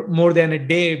here for more than a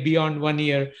day beyond 1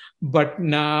 year. But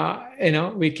now,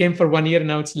 we came for 1 year.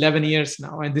 Now it's 11 years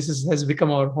now, and this has become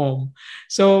our home.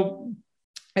 So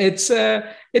it's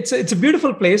a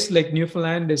beautiful place. Like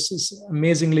Newfoundland is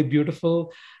amazingly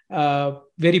beautiful,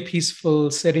 very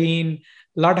peaceful, serene,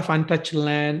 a lot of untouched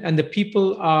land, and the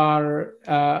people are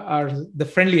the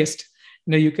friendliest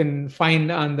you can find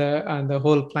on the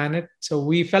whole planet. So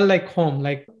we felt like home,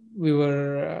 like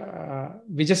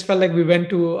we just felt like we went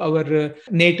to our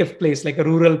native place, like a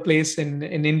rural place in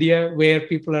India, where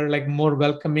people are like more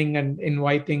welcoming and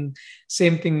inviting.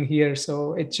 Same thing here.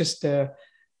 So it just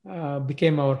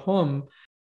became our home.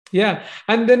 Yeah.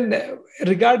 And then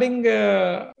regarding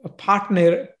a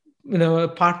partner,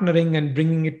 partnering and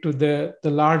bringing it to the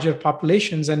larger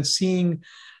populations and seeing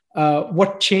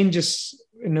what changes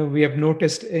we have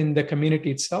noticed in the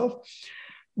community itself.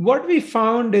 What we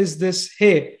found is this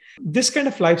kind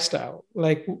of lifestyle,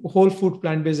 like whole food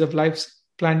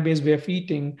plant-based way of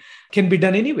eating, can be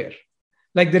done anywhere.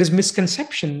 Like there is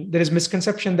misconception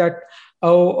that,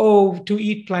 to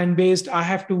eat plant-based, I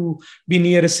have to be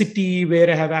near a city where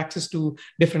I have access to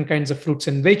different kinds of fruits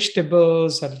and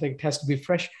vegetables, or like it has to be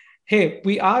fresh. Hey,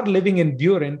 we are living in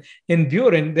Burin. In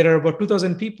Burin, there are about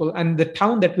 2,000 people, and the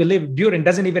town that we live, Burin,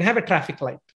 doesn't even have a traffic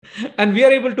light. And we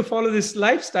are able to follow this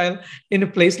lifestyle in a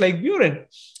place like Burin.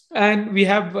 And we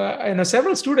have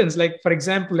several students, like, for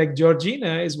example, like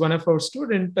Georgina is one of our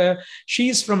students.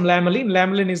 She's from Lamelin.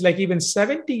 Lamelin is like even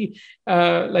 70,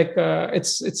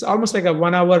 it's almost like a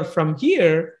 1 hour from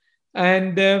here.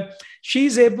 And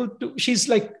she's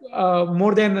like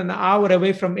more than an hour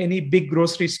away from any big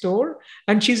grocery store.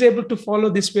 And she's able to follow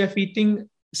this way of eating,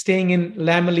 staying in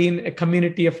Lamelin, a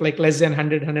community of like less than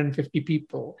 100, 150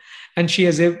 people. And she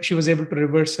was able to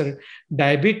reverse her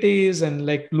diabetes and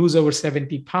like lose over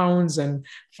 70 pounds and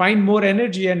find more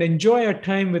energy and enjoy her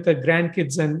time with her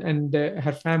grandkids and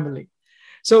her family.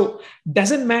 So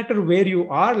doesn't matter where you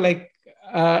are, like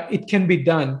it can be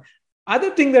done.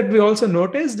 Other thing that we also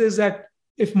noticed is that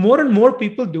if more and more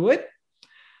people do it,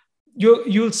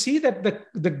 you'll see that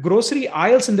the grocery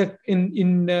aisles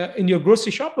in your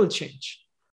grocery shop will change.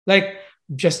 Like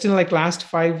just in like last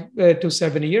 5 to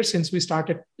 7 years since we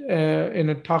started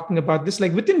talking about this,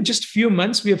 like within just few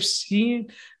months, we have seen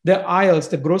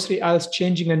the grocery aisles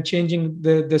changing.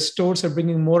 The stores are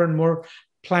bringing more and more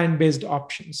plant-based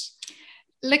options.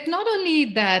 Like not only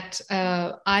that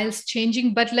aisles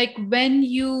changing, but like when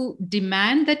you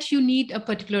demand that you need a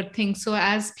particular thing. So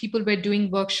as people were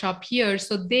doing workshop here,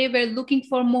 so they were looking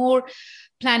for more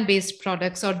plant-based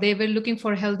products, or they were looking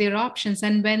for healthier options.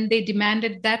 And when they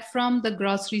demanded that from the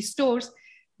grocery stores,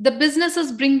 the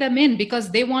businesses bring them in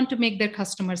because they want to make their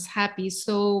customers happy.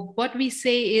 So what we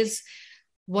say is,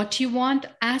 what you want,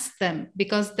 ask them,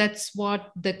 because that's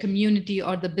what the community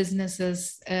or the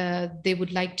businesses they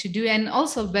would like to do. And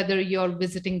also, whether you're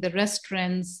visiting the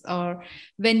restaurants or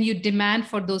when you demand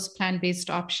for those plant-based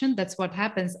options, that's what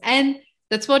happens. And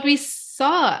that's what we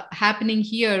saw happening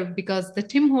here, because the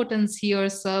Tim Hortons here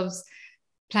serves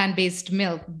plant-based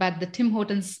milk, but the Tim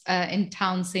Hortons in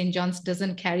town, St. John's,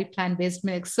 doesn't carry plant-based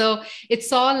milk. So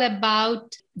it's all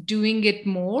about doing it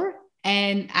more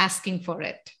and asking for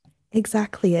it.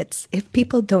 Exactly. It's if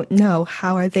people don't know,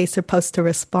 how are they supposed to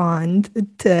respond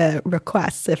to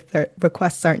requests if their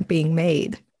requests aren't being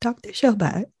made? Dr.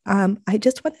 Shobha, I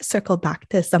just want to circle back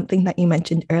to something that you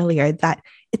mentioned earlier, that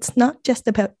it's not just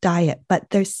about diet, but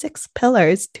there's 6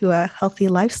 pillars to a healthy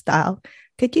lifestyle.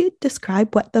 Could you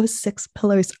describe what those 6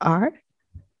 pillars are?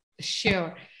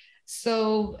 Sure.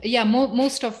 So, yeah,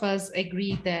 most of us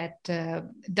agree that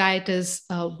diet is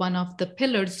one of the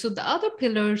pillars. So the other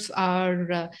pillars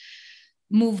are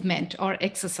movement or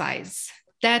exercise.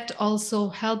 That also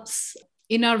helps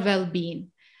in our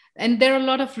well-being. And there are a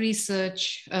lot of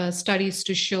research studies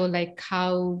to show like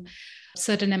how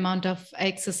certain amount of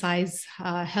exercise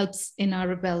helps in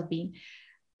our well-being.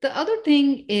 The other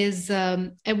thing is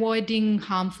avoiding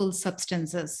harmful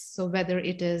substances. So whether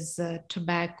it is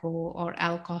tobacco or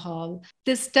alcohol,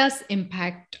 this does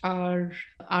impact our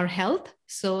health.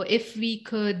 So if we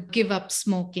could give up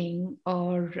smoking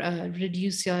or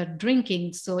reduce your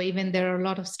drinking, so even there are a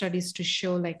lot of studies to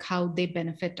show like how they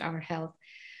benefit our health.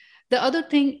 The other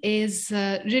thing is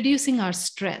reducing our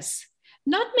stress.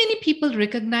 Not many people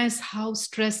recognize how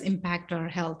stress impacts our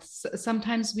health.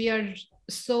 Sometimes we are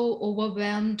so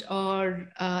overwhelmed or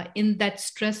in that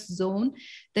stress zone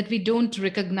that we don't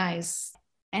recognize.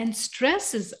 And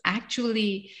stress is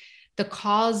actually the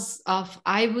cause of,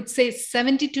 I would say,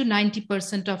 70 to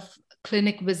 90% of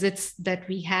clinic visits that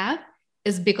we have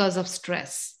is because of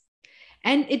stress.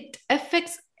 And it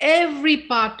affects every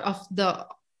part of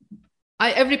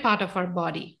our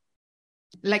body.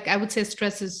 Like I would say,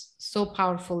 stress is so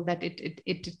powerful that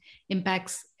it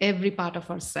impacts every part of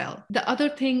our cell. The other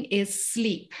thing is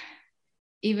sleep.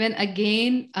 Even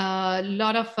again, a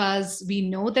lot of us, we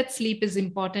know that sleep is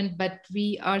important, but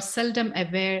we are seldom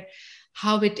aware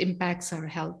how it impacts our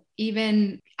health.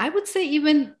 Even, I would say,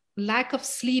 even lack of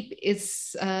sleep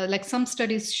is like some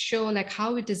studies show like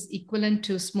how it is equivalent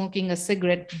to smoking a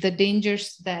cigarette. The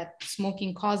dangers that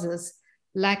smoking causes,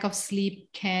 lack of sleep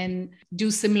can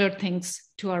do similar things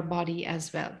to our body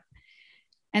as well.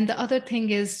 And the other thing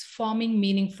is forming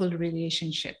meaningful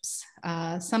relationships.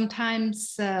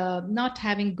 Sometimes not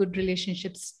having good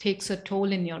relationships takes a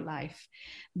toll in your life.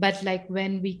 But like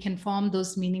when we can form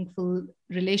those meaningful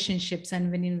relationships and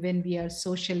when we are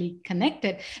socially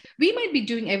connected, we might be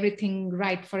doing everything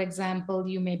right. For example,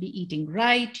 you may be eating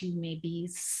right, you may be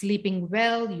sleeping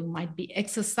well, you might be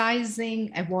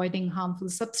exercising, avoiding harmful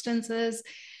substances,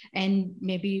 and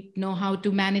maybe know how to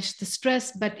manage the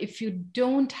stress. But if you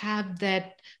don't have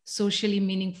that socially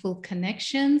meaningful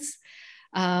connections,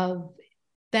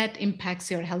 that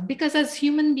impacts your health, because as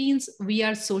human beings, we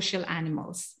are social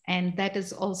animals, and that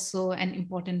is also an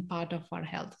important part of our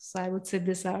health. So I would say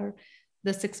these are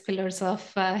the 6 pillars of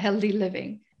healthy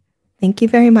living. Thank you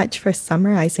very much for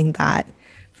summarizing that.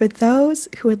 For those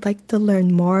who would like to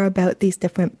learn more about these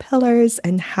different pillars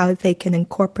and how they can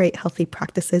incorporate healthy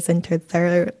practices into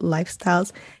their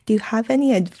lifestyles, do you have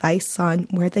any advice on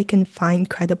where they can find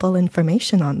credible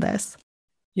information on this?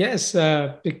 Yes,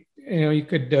 you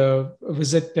could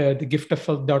visit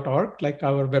thegiftofhealth.org. Like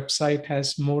our website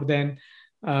has more than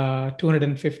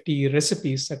 250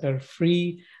 recipes that are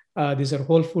free. These are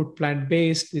whole food,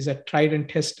 plant-based. These are tried and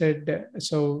tested.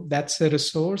 So that's a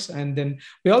resource. And then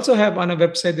we also have on our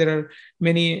website, there are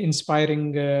many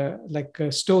inspiring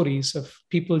stories of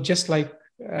people just like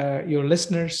your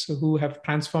listeners who have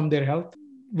transformed their health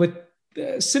with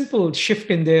simple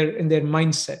shift in their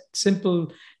mindset,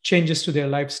 simple changes to their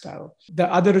lifestyle.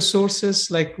 The other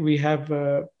resources, like we have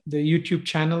the YouTube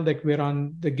channel, like we're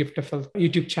on the Gift of Health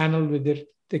YouTube channel with it.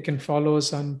 They can follow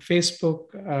us on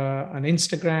Facebook, on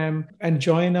Instagram, and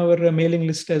join our mailing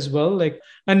list as well.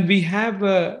 And we have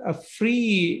a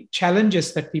free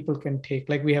challenges that people can take.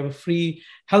 Like we have a free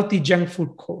healthy junk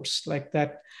food course like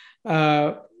that.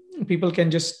 People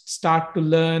can just start to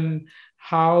learn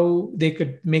how they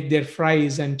could make their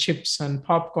fries and chips and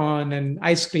popcorn and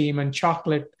ice cream and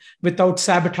chocolate without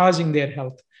sabotaging their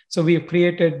health. So we have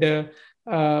created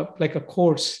like a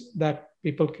course that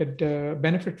people could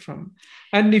benefit from.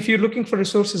 And if you're looking for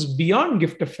resources beyond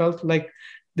Gift of Health, like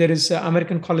There is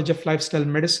American College of Lifestyle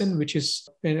Medicine, which is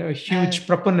a huge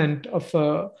proponent of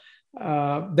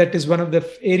that is one of the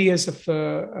areas of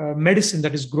medicine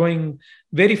that is growing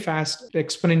very fast,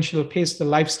 exponential pace, the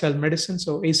lifestyle medicine.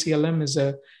 So ACLM is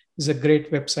a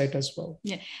great website as well.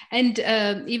 Yeah. And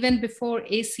even before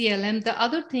ACLM, the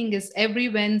other thing is every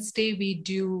Wednesday we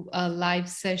do a live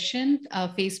session, a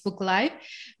Facebook Live,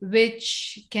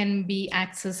 which can be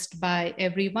accessed by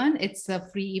everyone. It's a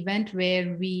free event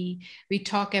where we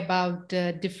talk about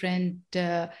different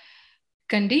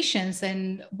conditions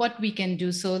and what we can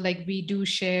do. So like we do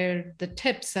share the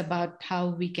tips about how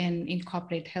we can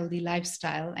incorporate healthy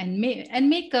lifestyle and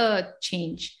make a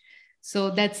change. So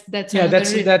that's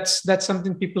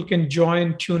something people can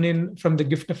tune in from the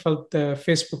Gift of Health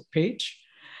Facebook page.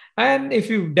 And if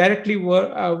you directly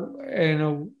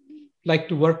like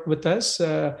to work with us,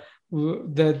 the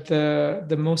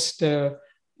most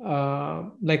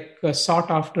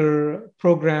sought after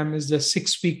program is the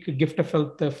 6-week Gift of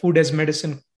Health Food as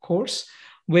Medicine course,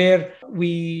 where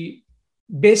we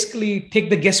basically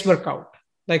take the guesswork out.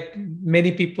 Like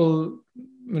many people,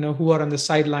 who are on the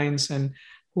sidelines and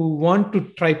who want to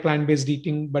try plant-based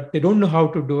eating, but they don't know how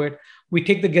to do it. We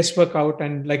take the guesswork out,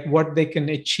 and like what they can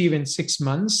achieve in 6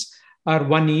 months or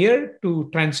 1 year to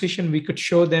transition, we could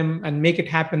show them and make it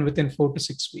happen within 4 to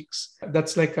 6 weeks.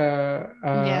 That's like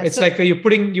you're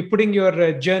putting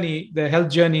your journey, the health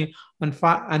journey on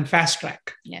fast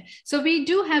track. Yeah. So we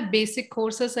do have basic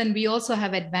courses, and we also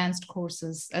have advanced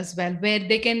courses as well, where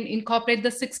they can incorporate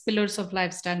the 6 pillars of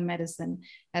lifestyle medicine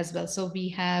as well. So we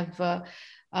have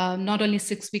not only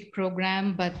 6-week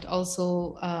program, but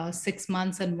also 6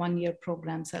 months and 1 year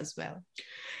programs as well.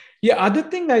 Yeah, other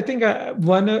thing I think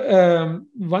one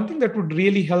thing that would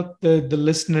really help the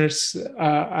listeners,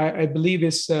 I believe,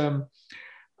 is a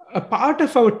part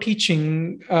of our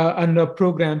teaching and our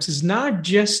programs is not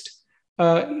just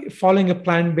following a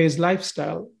plant-based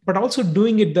lifestyle, but also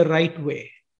doing it the right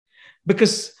way,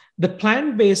 because the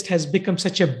plant-based has become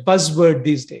such a buzzword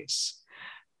these days.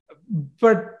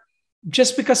 But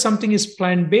just because something is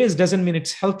plant-based doesn't mean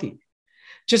it's healthy.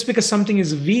 Just because something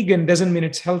is vegan doesn't mean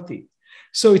it's healthy.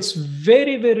 So it's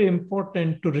very, very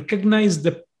important to recognize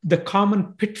the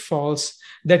common pitfalls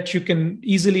that you can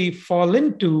easily fall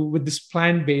into with this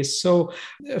plant-based. So,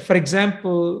 for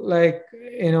example,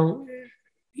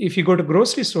 if you go to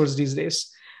grocery stores these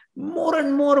days, more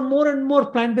and more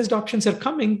plant-based options are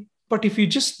coming. But if you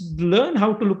just learn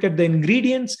how to look at the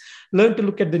ingredients, learn to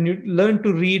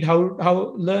read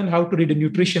a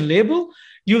nutrition label,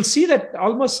 you'll see that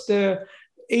almost 80%,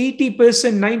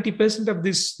 90% of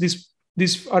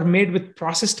these are made with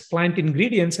processed plant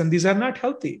ingredients, and these are not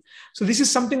healthy. So this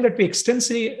is something that we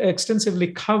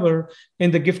extensively cover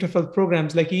in the Gift of Health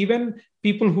programs. Like even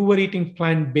people who were eating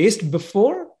plant-based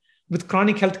before with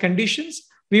chronic health conditions,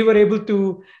 we were able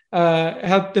to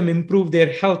help them improve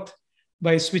their health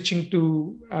by switching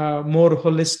to more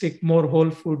holistic, more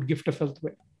whole food Gift of Health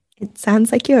way. It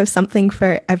sounds like you have something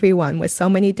for everyone, with so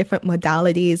many different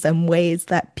modalities and ways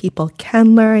that people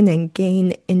can learn and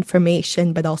gain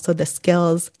information, but also the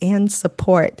skills and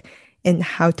support in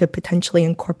how to potentially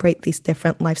incorporate these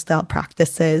different lifestyle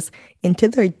practices into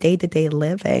their day-to-day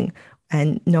living.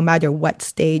 And no matter what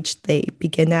stage they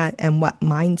begin at and what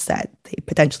mindset they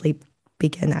potentially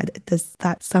begin at. Does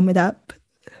that sum it up?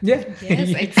 Yeah. Yes,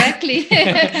 exactly.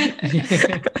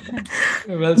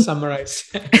 Well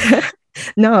summarized.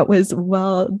 No, it was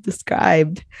well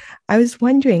described. I was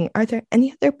wondering, are there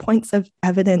any other points of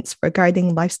evidence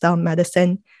regarding lifestyle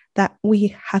medicine that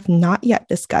we have not yet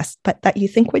discussed, but that you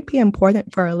think would be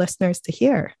important for our listeners to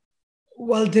hear?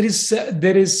 Well, there is.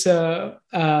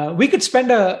 We could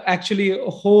spend actually a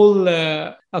whole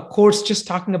a course just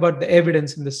talking about the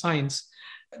evidence and the science.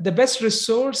 The best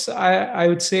resource I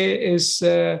would say is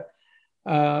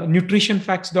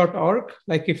nutritionfacts.org.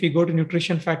 Like if you go to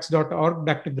nutritionfacts.org,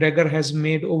 Dr. Greger has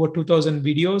made over 2,000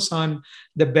 videos on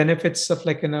the benefits of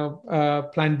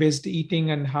plant-based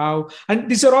eating and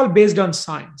these are all based on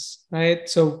science, right?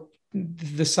 So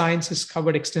the science is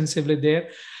covered extensively there.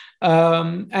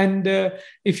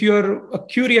 If you're a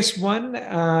curious one,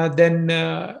 then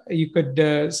you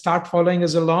could start following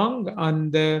us along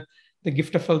on the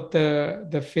Gift of Health,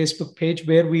 the Facebook page,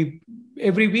 where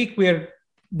every week we are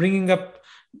bringing up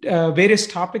various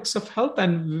topics of health,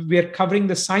 and we are covering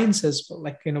the science as well.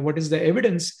 Like, what is the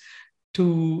evidence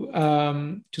to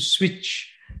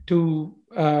switch to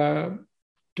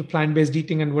plant-based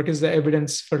eating, and what is the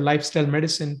evidence for lifestyle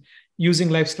medicine, using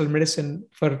lifestyle medicine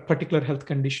for a particular health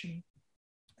condition.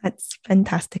 That's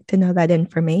fantastic to know that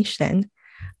information.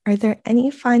 Are there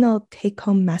any final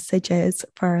take-home messages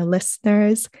for our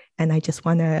listeners? And I just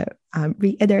want to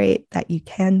reiterate that you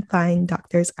can find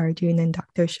Drs. Arjun and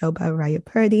Dr. Shobha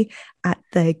Rayapurdy at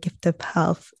the Gift of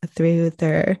Health through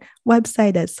their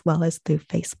website as well as through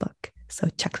Facebook. So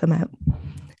check them out.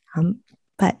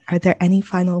 But are there any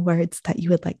final words that you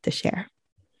would like to share?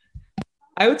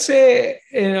 I would say,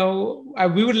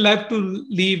 we would love to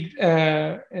leave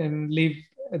the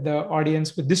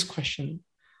audience with this question.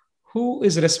 Who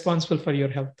is responsible for your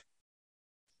health?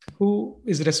 Who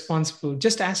is responsible?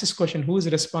 Just ask this question. Who is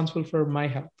responsible for my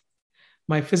health,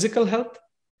 my physical health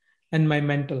and my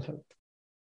mental health?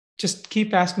 Just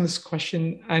keep asking this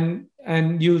question and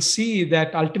you'll see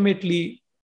that ultimately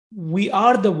we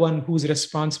are the one who's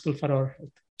responsible for our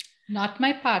health. Not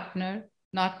my partner,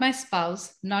 not my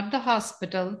spouse, not the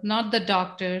hospital, not the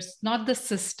doctors, not the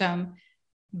system,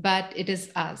 but it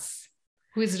is us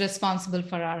who is responsible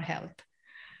for our health.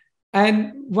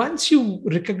 And once you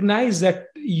recognize that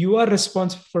you are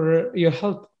responsible for your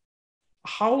health,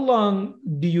 how long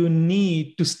do you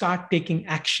need to start taking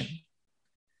action?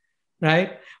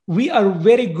 Right? We are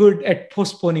very good at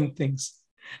postponing things.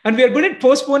 And we are good at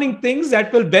postponing things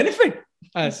that will benefit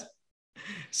us.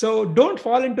 So don't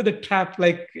fall into the trap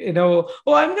like, I'm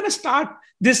going to start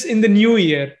this in the new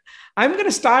year. I'm going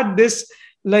to start this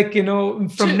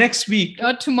from next week.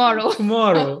 Or tomorrow.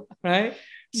 Tomorrow, right?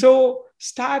 So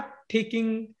start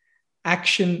taking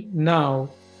action now,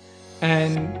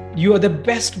 and you are the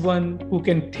best one who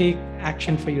can take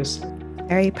action for yourself.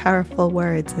 Very powerful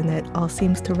words, and it all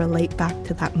seems to relate back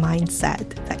to that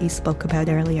mindset that you spoke about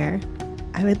earlier.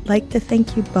 I would like to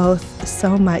thank you both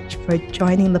so much for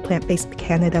joining the Plant-Based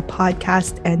Canada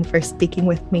podcast and for speaking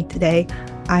with me today.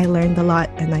 I learned a lot,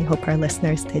 and I hope our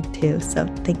listeners did too. So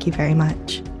thank you very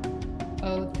much.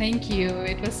 Oh, thank you.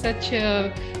 It was such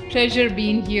a pleasure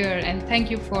being here, and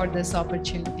thank you for this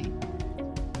opportunity.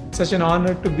 Such an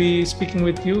honor to be speaking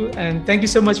with you, and thank you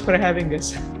so much for having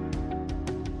us.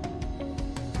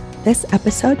 This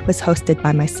episode was hosted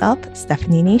by myself,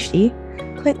 Stephanie Nishi.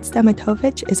 Clint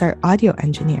Stamatovich is our audio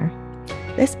engineer.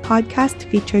 This podcast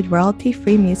featured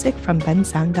royalty-free music from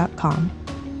bensound.com.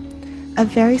 A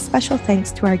very special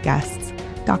thanks to our guests,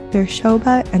 Dr.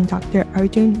 Shobha and Dr.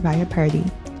 Arjun Rayapurdy,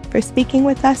 for speaking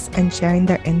with us and sharing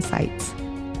their insights.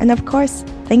 And of course,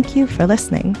 thank you for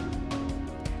listening.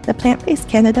 The Plant-Based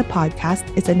Canada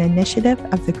podcast is an initiative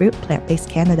of the group Plant-Based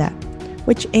Canada,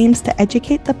 which aims to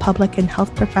educate the public and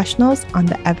health professionals on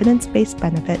the evidence-based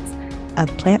benefits of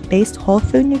plant-based whole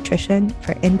food nutrition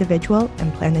for individual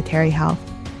and planetary health.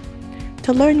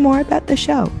 To learn more about the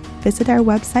show, visit our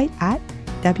website at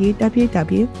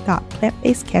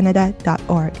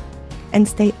www.plantbasedcanada.org and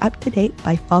stay up to date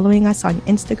by following us on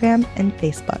Instagram and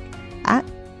Facebook at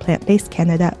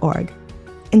plantbasedcanada.org.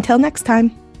 Until next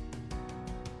time.